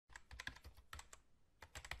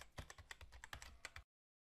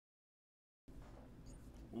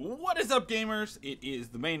What is up, gamers? It is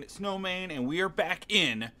the Bandit Snowman, and we are back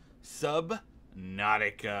in Subnautica.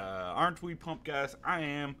 Aren't we pumped, guys? I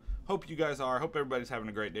am. Hope you guys are. Hope everybody's having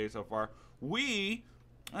a great day so far. So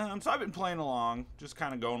I've been playing along, just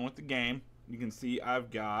kind of going with the game. You can see I've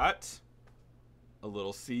got a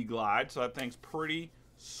little sea glide, so that thing's pretty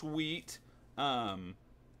sweet.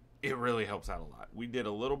 It really helps out a lot. We did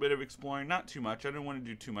a little bit of exploring, not too much. I didn't want to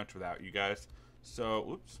do too much without you guys.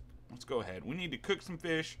 So, oops. Let's go ahead. We need to cook some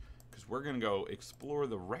fish because we're going to go explore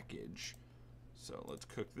the wreckage. So let's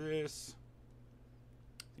cook this.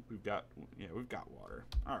 I think we've got water.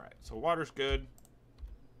 All right, so water's good.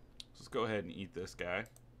 Let's go ahead and eat this guy.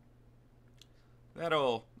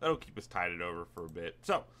 That'll keep us tided over for a bit.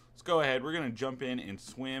 So let's go ahead. We're going to jump in and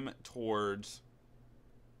swim towards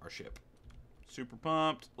our ship. Super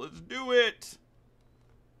pumped. Let's do it.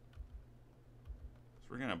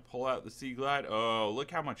 We're going to pull out the Sea Glide. Oh,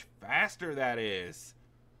 look how much faster that is.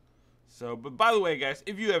 So, but by the way, guys,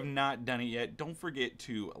 if you have not done it yet, don't forget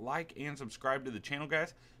to like and subscribe to the channel,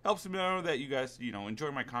 guys. Helps me know that you guys,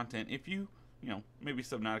 enjoy my content. If you, maybe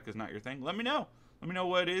Subnautica is not your thing, let me know. Let me know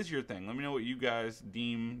what is your thing. Let me know what you guys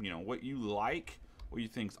deem, what you like, what you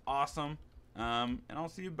think's awesome. And I'll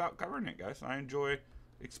see about covering it, guys. I enjoy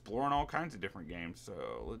exploring all kinds of different games.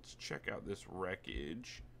 So, let's check out this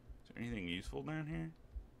wreckage. Is there anything useful down here?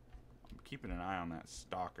 I'm keeping an eye on that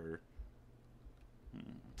stalker. I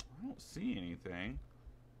don't see anything.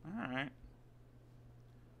 Alright.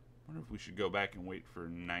 Wonder if we should go back and wait for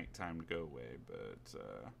nighttime to go away, but,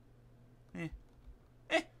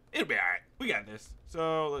 it'll be alright. We got this.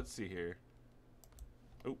 So, let's see here.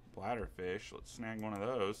 Oh, bladderfish. Let's snag one of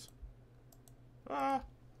those.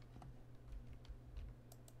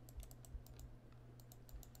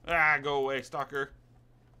 Go away, stalker.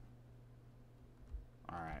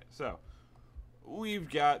 Alright, so we've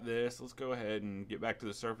got this. Let's go ahead and get back to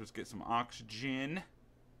the surface, get some oxygen.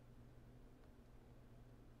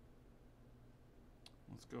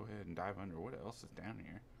 Let's go ahead and dive under. What else is down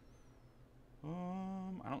here?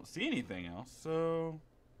 I don't see anything else, so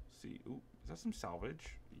let's see. Ooh, is that some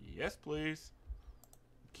salvage? Yes, please.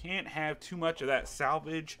 Can't have too much of that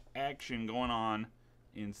salvage action going on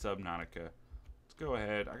in Subnautica. Let's go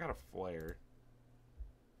ahead. I got a flare.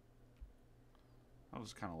 I'll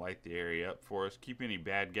just kind of light the area up for us. Keep any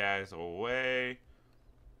bad guys away.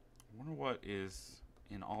 I wonder what is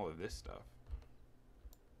in all of this stuff.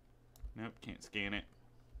 Nope, can't scan it.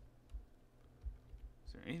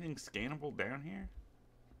 Is there anything scannable down here?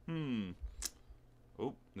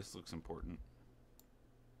 Oh, this looks important.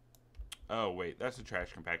 Oh, wait, that's a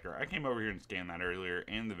trash compactor. I came over here and scanned that earlier,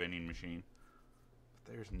 and the vending machine.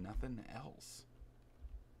 But there's nothing else.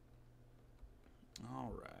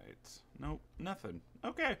 Alright. Nope, nothing.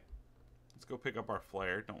 Okay. Let's go pick up our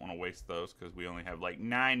flare. Don't want to waste those because we only have like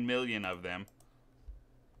 9 million of them.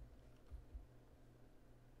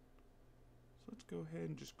 So let's go ahead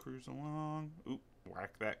and just cruise along. Oop,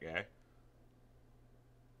 whack that guy.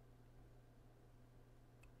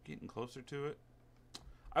 Getting closer to it.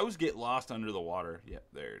 I always get lost under the water. Yep,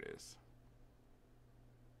 there it is.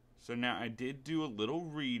 So now I did do a little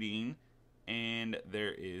reading. And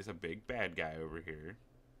there is a big bad guy over here.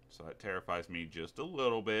 So that terrifies me just a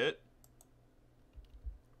little bit.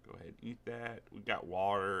 Go ahead and eat that. We got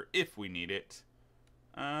water if we need it.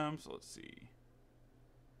 So let's see.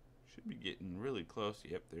 Should be getting really close.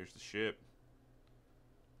 Yep, there's the ship.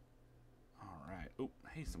 Alright. Oh,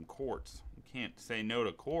 hey, some quartz. You can't say no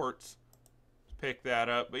to quartz. Let's pick that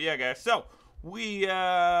up. But yeah, guys, so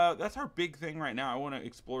that's our big thing right now. I want to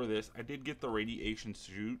explore this. I did get the radiation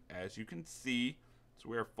suit, as you can see. So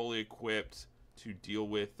we are fully equipped to deal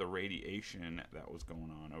with the radiation that was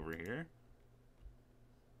going on over here.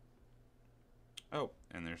 Oh,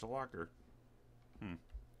 and there's a locker.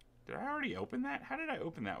 Did I already open that? How did I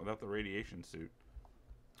open that without the radiation suit?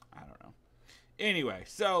 I don't know. Anyway,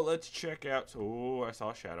 so let's check out. Oh, I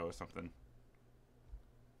saw a shadow of something.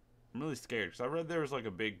 I'm really scared because I read there was like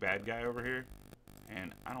a big bad guy over here,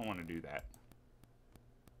 and I don't want to do that.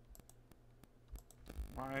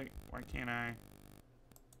 Why can't I?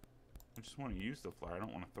 I just want to use the flare. I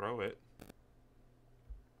don't want to throw it.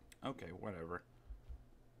 Okay, whatever.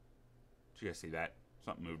 Did you guys see that?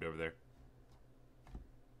 Something moved over there.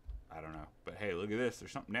 I don't know. But hey, look at this.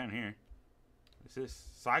 There's something down here. What's this?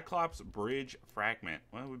 Cyclops Bridge Fragment.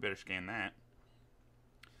 Well, we better scan that.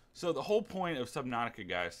 So the whole point of Subnautica,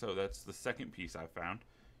 guys, so that's the second piece I found.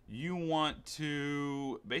 You want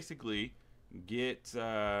to basically get,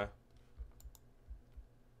 you're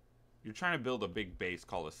trying to build a big base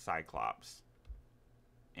called a Cyclops.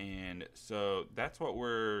 And so that's what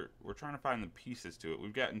we're trying to find the pieces to it.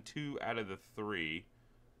 We've gotten 2 out of the 3.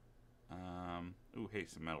 Ooh, hey,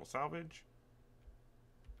 some metal salvage.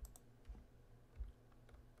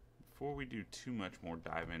 Before we do too much more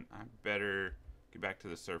diving, I better get back to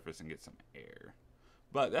the surface and get some air.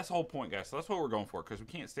 But that's the whole point, guys. So that's what we're going for, because we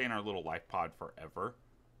can't stay in our little life pod forever.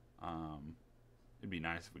 It'd be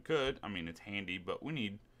nice if we could. I mean, it's handy, but we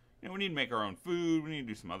need, we need to make our own food. We need to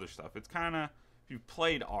do some other stuff. It's kind of, if you've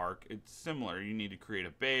played Ark, it's similar. You need to create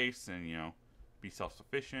a base and, be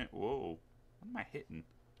self-sufficient. Whoa, what am I hitting?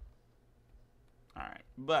 All right,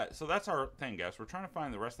 but so that's our thing, guys. We're trying to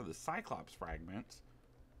find the rest of the Cyclops fragments.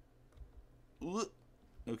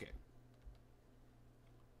 Okay.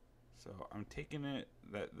 So I'm taking it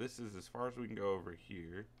that this is as far as we can go over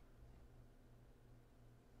here.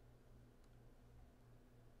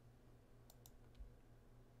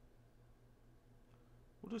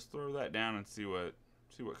 We'll just throw that down and see what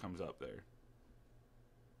comes up there.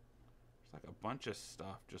 There's like a bunch of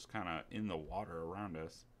stuff just kind of in the water around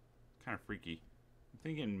us. Kind of freaky. I'm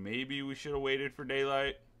thinking maybe we should have waited for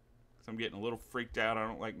daylight, because I'm getting a little freaked out. I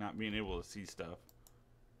don't like not being able to see stuff.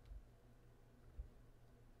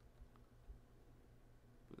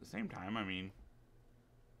 But at the same time, I mean,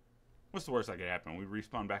 what's the worst that could happen? We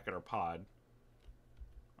respawn back at our pod.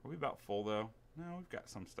 Are we about full, though? No, we've got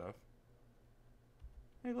some stuff.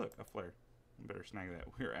 Hey, look, a flare. I better snag that.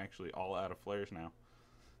 We're actually all out of flares now.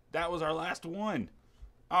 That was our last one.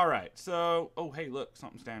 All right, so, oh, hey, look,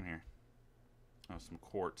 something's down here. Oh, some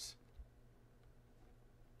quartz.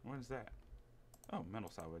 What is that? Oh, metal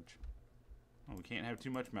salvage. Oh, we can't have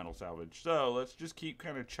too much metal salvage. So let's just keep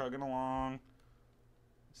kind of chugging along.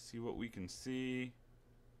 See what we can see.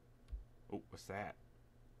 Oh, what's that?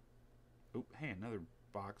 Oh, hey, another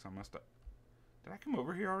box. I must have... Did I come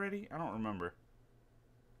over here already? I don't remember.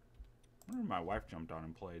 I wonder if my wife jumped on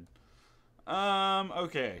and played.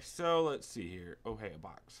 Okay, so let's see here. Oh, hey, a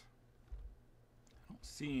box. I don't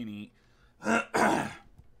see any.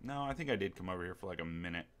 No, I think I did come over here for like a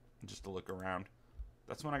minute just to look around.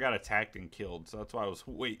 That's when I got attacked and killed, so that's why I was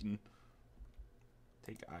waiting.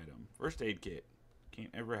 Take item. First aid kit. Can't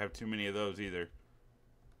ever have too many of those either.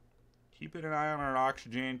 Keeping an eye on our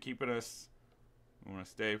oxygen, keeping us... We want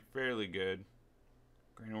to stay fairly good.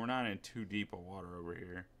 Granted, we're not in too deep of water over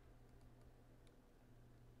here.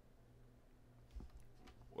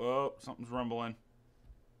 Whoa, something's rumbling.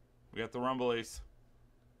 We got the rumblies.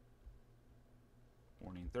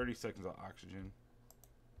 Warning, 30 seconds of oxygen.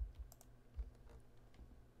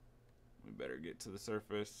 We better get to the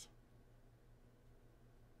surface.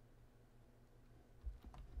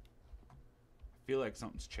 I feel like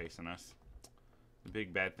something's chasing us. The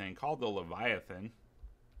big bad thing called the Leviathan.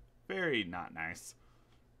 Very not nice.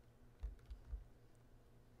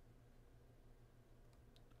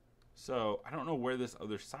 So, I don't know where this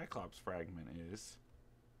other Cyclops fragment is.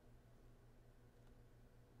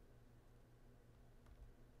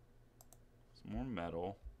 Some more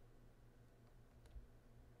metal.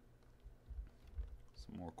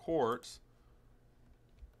 Some more quartz.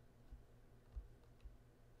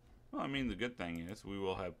 Well, I mean, the good thing is we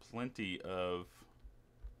will have plenty of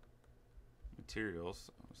materials.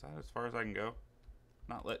 Is that as far as I can go?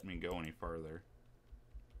 Not letting me go any further.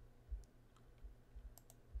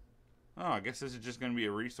 Oh, I guess this is just going to be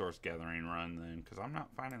a resource gathering run then, because I'm not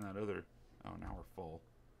finding that other... Oh, now we're full.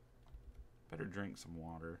 Better drink some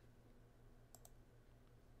water.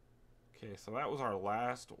 Okay, so that was our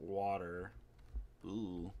last water.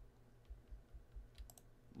 Ooh.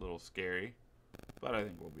 A little scary, but I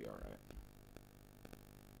think we'll be alright.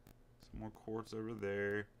 Some more quartz over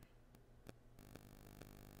there.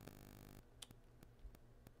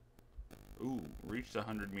 Ooh, reached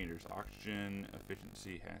 100 meters. Oxygen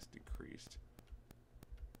efficiency has decreased.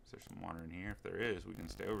 Is there some water in here? If there is, we can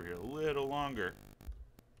stay over here a little longer.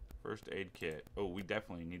 First aid kit. Oh, we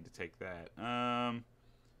definitely need to take that.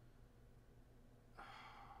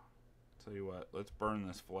 Tell you what, let's burn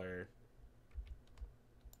this flare.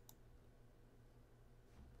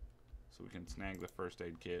 So we can snag the first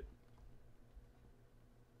aid kit.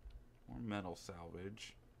 More metal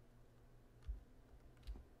salvage.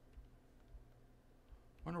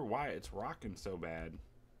 Wonder why it's rocking so bad.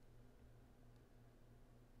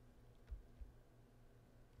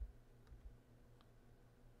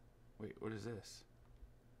 Wait, what is this?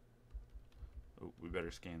 Oh, we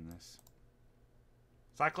better scan this.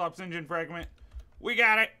 Cyclops engine fragment. We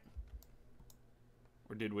got it!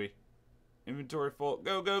 Or did we? Inventory full.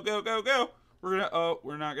 Go, go, go, go, go! We're gonna... Oh,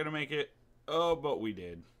 we're not gonna make it. Oh, but we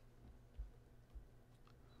did.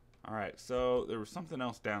 Alright, so there was something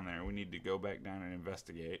else down there. We need to go back down and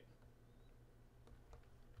investigate.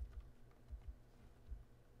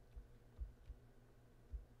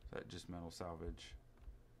 Is that just metal salvage?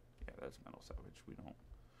 Yeah, that's metal salvage.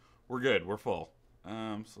 We're good. We're full.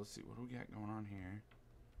 So let's see. What do we got going on here?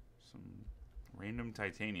 Some random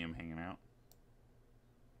titanium hanging out.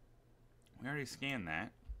 We already scanned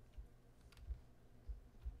that.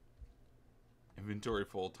 Inventory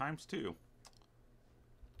full times 2.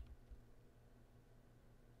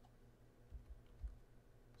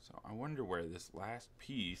 So I wonder where this last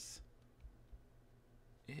piece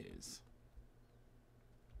is.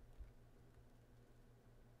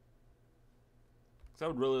 So I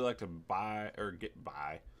would really like to get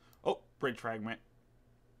by. Oh, bridge fragment.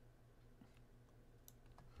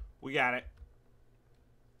 We got it.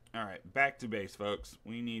 All right, back to base, folks.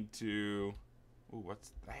 We need to... Ooh,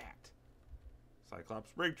 what's that?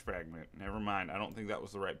 Cyclops bridge fragment. Never mind. I don't think that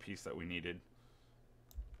was the right piece that we needed.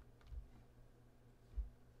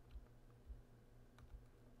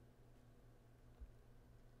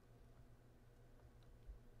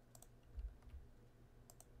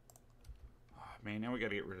 Man, now we got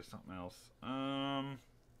to get rid of something else.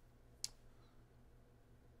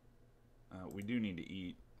 We do need to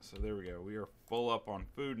eat. So there we go. We are full up on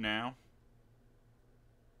food now.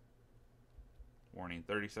 Warning,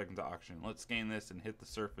 30 seconds of oxygen. Let's scan this and hit the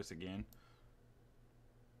surface again.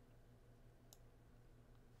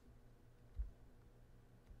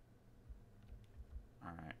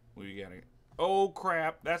 Alright, we got to... Oh,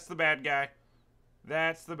 crap. That's the bad guy.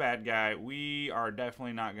 That's the bad guy. We are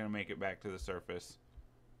definitely not going to make it back to the surface.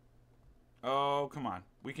 Oh, come on.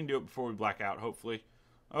 We can do it before we black out, hopefully.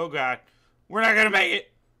 Oh, God. We're not going to make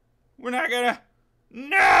it. We're not going to...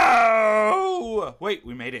 No! Wait,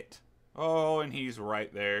 we made it. Oh, and he's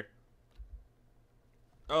right there.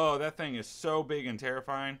 Oh, that thing is so big and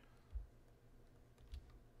terrifying.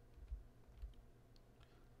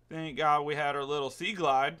 Thank God we had our little sea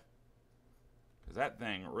glide. Because that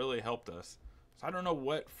thing really helped us. So I don't know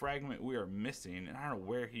what fragment we are missing, and I don't know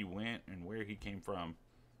where he went and where he came from.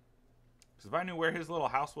 Because if I knew where his little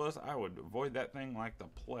house was, I would avoid that thing like the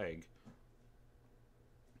plague. I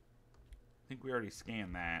think we already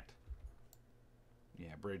scanned that.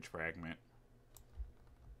 Yeah, bridge fragment.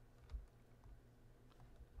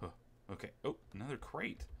 Huh. Okay. Oh, another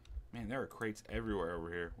crate. Man, there are crates everywhere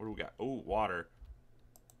over here. What do we got? Oh, water.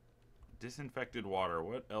 Disinfected water.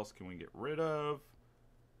 What else can we get rid of?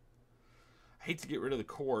 I hate to get rid of the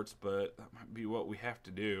quartz, but that might be what we have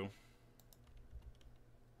to do.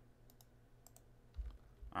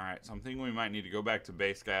 Alright, so I'm thinking we might need to go back to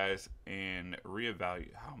base, guys, and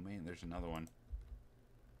reevaluate. Oh, man, there's another one.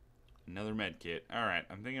 Another med kit. Alright,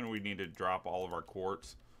 I'm thinking we need to drop all of our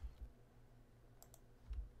quartz.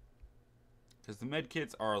 Because the med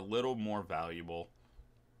kits are a little more valuable.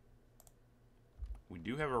 We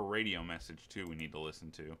do have a radio message, too, we need to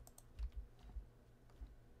listen to.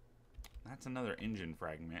 That's another engine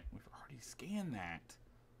fragment. We've already scanned that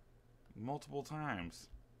multiple times.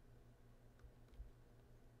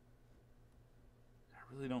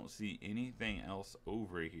 I really don't see anything else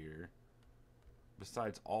over here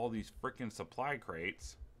besides all these freaking supply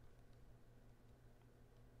crates.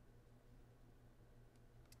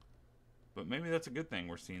 But maybe that's a good thing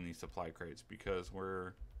we're seeing these supply crates, because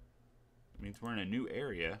it means we're in a new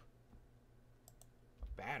area.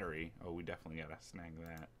 A battery. Oh, we definitely gotta snag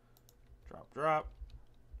that. Drop, drop.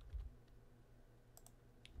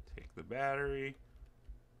 Take the battery.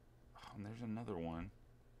 Oh, and there's another one.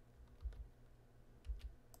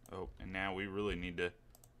 Oh, and now we really need to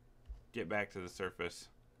get back to the surface.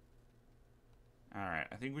 Alright,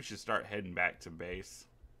 I think we should start heading back to base.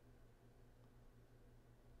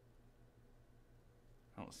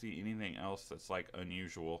 I don't see anything else that's like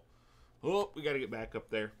unusual. Oh, we gotta get back up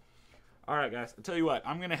there. Alright, guys, I'll tell you what.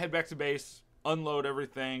 I'm gonna head back to base, unload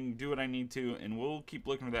everything, do what I need to, and we'll keep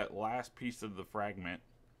looking for that last piece of the fragment.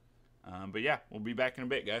 But yeah, we'll be back in a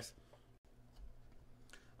bit, guys.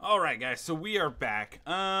 Alright, guys, so we are back.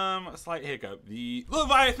 A slight hiccup. The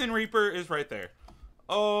Leviathan Reaper is right there.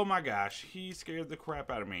 Oh my gosh, he scared the crap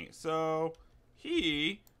out of me. So,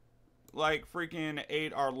 he, like, freaking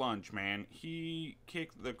ate our lunch, man. He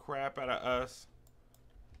kicked the crap out of us.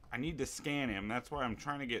 I need to scan him. That's why I'm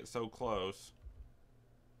trying to get so close.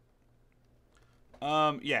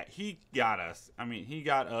 Yeah, he got us. I mean, he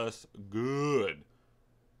got us good.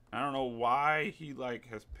 I don't know why he, like,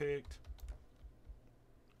 has picked...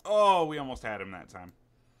 Oh, we almost had him that time.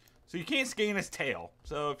 So you can't scan his tail.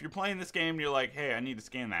 So if you're playing this game and you're like, hey, I need to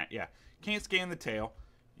scan that. Yeah, can't scan the tail.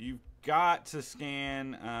 You've got to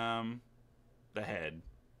scan the head,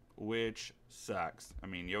 which sucks. I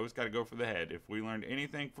mean, you always got to go for the head. If we learned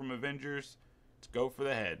anything from Avengers, it's go for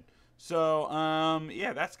the head. So,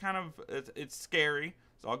 yeah, that's kind of, it's scary.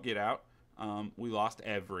 So I'll get out. We lost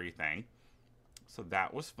everything. So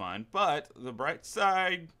that was fun. But the bright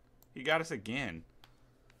side, he got us again.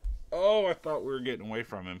 Oh, I thought we were getting away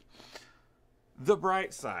from him. The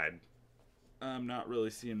bright side. I'm not really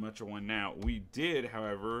seeing much of one now. We did,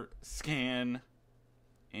 however, scan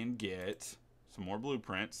and get some more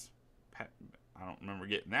blueprints. I don't remember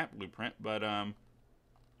getting that blueprint, but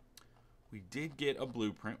we did get a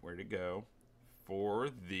blueprint. Where to go for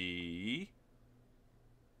the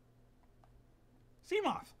sea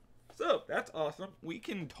moth? So that's awesome. We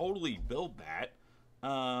can totally build that.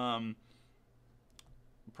 The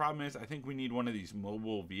problem is, I think we need one of these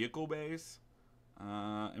mobile vehicle bays,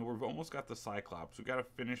 and we've almost got the Cyclops. We got to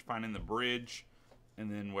finish finding the bridge, and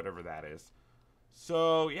then whatever that is.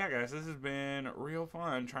 So, yeah, guys, this has been real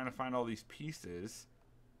fun trying to find all these pieces.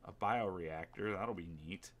 A bioreactor, that'll be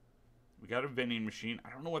neat. We got a vending machine. I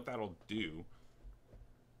don't know what that'll do.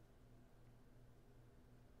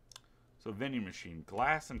 So, vending machine,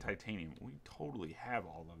 glass and titanium. We totally have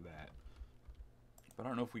all of that. But I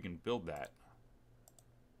don't know if we can build that.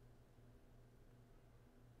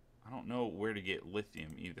 I don't know where to get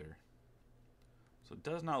lithium either. So it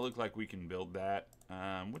does not look like we can build that,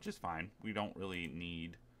 which is fine. We don't really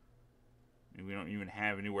need, we don't even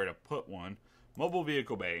have anywhere to put one. Mobile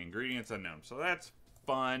vehicle bay, ingredients unknown. So that's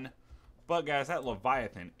fun. But guys, that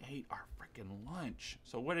Leviathan ate our freaking lunch.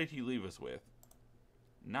 So what did he leave us with?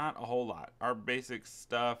 Not a whole lot. Our basic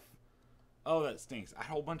stuff. Oh, that stinks. A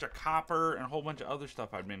whole bunch of copper and a whole bunch of other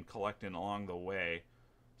stuff I've been collecting along the way.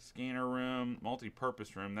 Scanner room,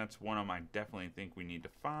 multi-purpose room. That's one of them I definitely think we need to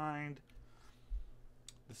find.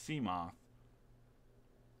 The sea moth.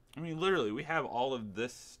 I mean, literally, we have all of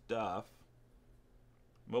this stuff.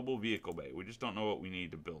 Mobile vehicle bay. We just don't know what we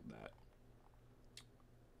need to build that.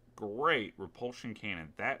 Great. Repulsion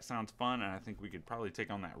cannon. That sounds fun, and I think we could probably take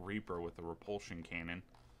on that Reaper with a repulsion cannon.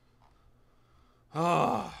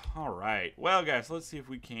 Oh, alright. Well, guys, let's see if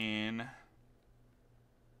we can.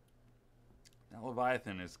 That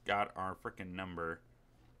Leviathan has got our freaking number.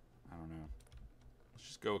 I don't know. Let's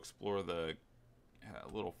just go explore the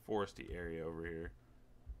little foresty area over here.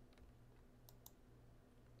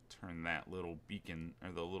 Turn that little beacon,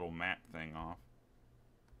 or the little map thing off.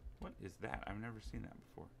 What is that? I've never seen that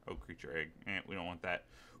before. Oh, creature egg. We don't want that.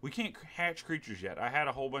 We can't hatch creatures yet. I had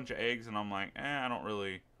a whole bunch of eggs, and I'm like, I don't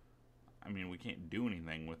really... I mean, we can't do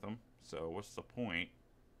anything with them. So, what's the point?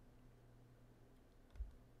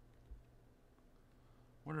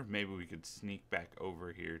 Wonder if maybe we could sneak back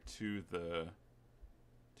over here to the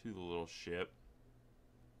little ship.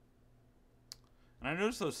 And I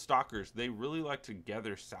noticed those stalkers, they really like to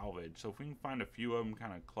gather salvage. So if we can find a few of them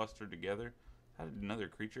kind of clustered together. Is that another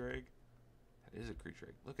creature egg? That is a creature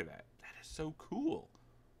egg. Look at that. That is so cool.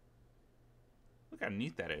 Look how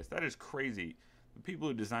neat that is. That is crazy. The people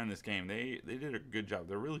who designed this game, they did a good job.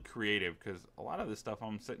 They're really creative because a lot of this stuff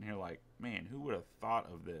I'm sitting here like, man, who would have thought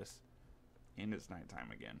of this? And it's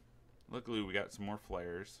nighttime again. Luckily, we got some more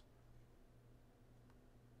flares.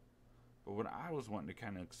 But what I was wanting to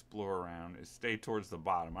kind of explore around is stay towards the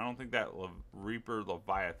bottom. I don't think that Reaper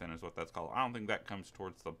Leviathan is what that's called. I don't think that comes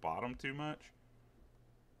towards the bottom too much.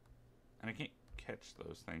 And I can't catch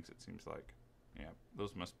those things, it seems like. Yeah,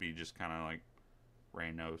 those must be just kind of like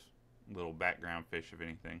randos. Little background fish, if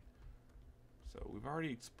anything. So we've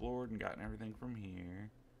already explored and gotten everything from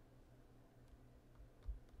here.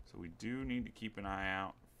 So we do need to keep an eye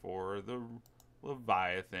out for the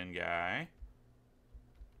Leviathan guy.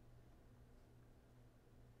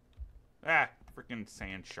 Ah, freaking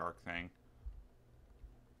sand shark thing.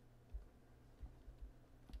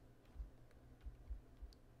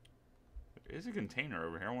 There is a container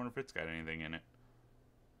over here. I wonder if it's got anything in it.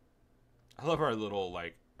 I love our little,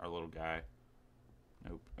 like, our little guy.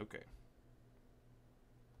 Nope. Okay.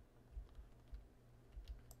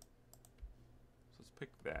 So let's pick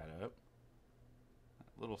that up.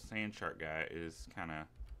 That little sand shark guy is kind of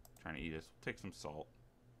trying to eat us. We'll take some salt.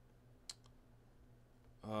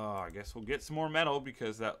 Oh, I guess we'll get some more metal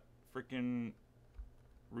because that freaking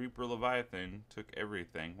Reaper Leviathan took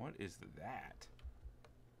everything. What is that?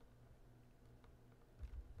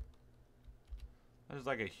 There's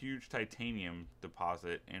like a huge titanium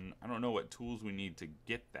deposit, and I don't know what tools we need to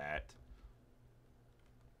get that.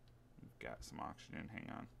 We've got some oxygen. Hang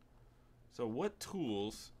on. So what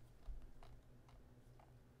tools?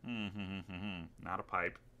 Not a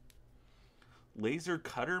pipe. Laser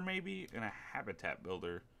cutter, maybe? And a habitat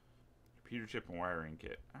builder. Computer chip and wiring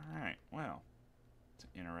kit. Alright, well. It's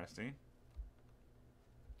interesting.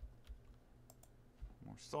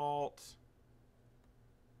 More salt.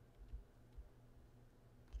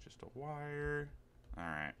 It's just a wire.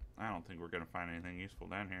 Alright. I don't think we're going to find anything useful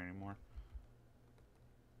down here anymore.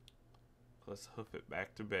 let's hoof it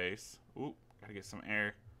back to base. Oop, gotta get some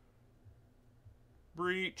air.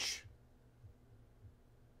 Breach.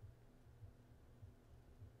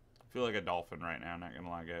 I feel like a dolphin right now, not gonna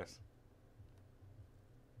lie, guys.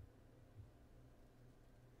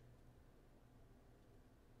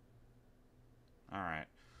 Alright.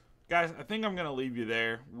 Guys, I think I'm gonna leave you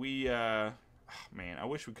there. Man, I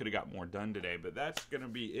wish we could have got more done today, but that's gonna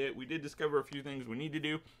be it. We did discover a few things we need to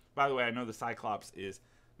do. By the way, I know the Cyclops is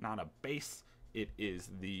not a base. It is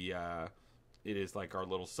like our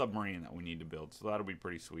little submarine that we need to build, so that'll be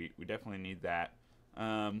pretty sweet. We definitely need that.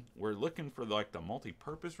 We're looking for like the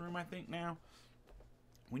multi-purpose room, I think now.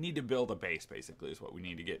 We need to build a base, basically, is what we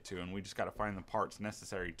need to get to, and we just got to find the parts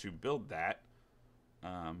necessary to build that.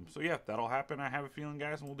 So yeah, that'll happen, I have a feeling,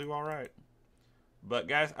 guys, and we'll do all right. But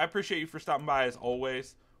guys, I appreciate you for stopping by as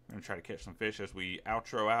always. We're gonna try to catch some fish as we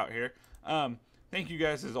outro out here. Thank you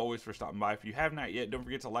guys as always for stopping by. If you have not yet, don't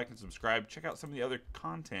forget to like and subscribe. Check out some of the other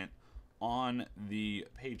content on the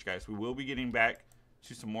page, guys. We will be getting back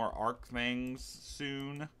to some more Ark things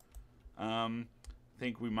soon.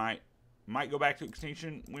 Think we might go back to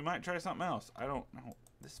Extinction. We might try something else. I don't know.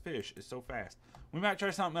 This fish is so fast. We might try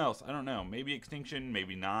something else. I don't know. Maybe Extinction,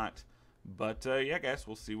 maybe not. But yeah, guys,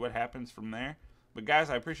 we'll see what happens from there. But guys,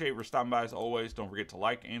 I appreciate you for stopping by as always. Don't forget to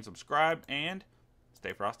like and subscribe, and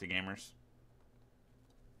stay frosty, gamers.